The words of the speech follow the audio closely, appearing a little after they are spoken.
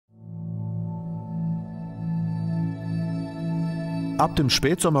Ab dem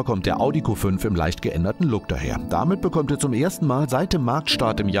Spätsommer kommt der Audi Q5 im leicht geänderten Look daher. Damit bekommt er zum ersten Mal seit dem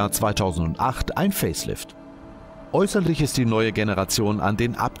Marktstart im Jahr 2008 ein Facelift. Äußerlich ist die neue Generation an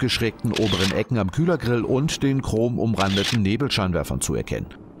den abgeschrägten oberen Ecken am Kühlergrill und den chromumrandeten Nebelscheinwerfern zu erkennen.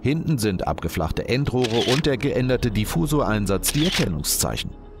 Hinten sind abgeflachte Endrohre und der geänderte Diffusoreinsatz die Erkennungszeichen.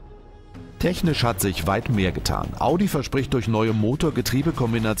 Technisch hat sich weit mehr getan. Audi verspricht durch neue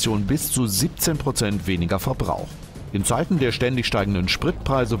Motor-Getriebe-Kombination bis zu 17% weniger Verbrauch. In Zeiten der ständig steigenden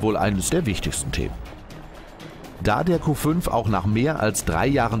Spritpreise wohl eines der wichtigsten Themen. Da der Q5 auch nach mehr als 3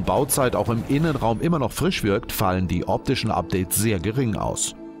 Jahren Bauzeit auch im Innenraum immer noch frisch wirkt, fallen die optischen Updates sehr gering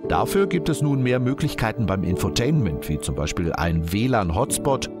aus. Dafür gibt es nun mehr Möglichkeiten beim Infotainment, wie zum Beispiel ein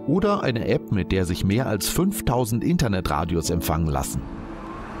WLAN-Hotspot oder eine App, mit der sich mehr als 5000 Internetradios empfangen lassen.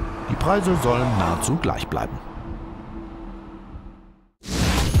 Die Preise sollen nahezu gleich bleiben.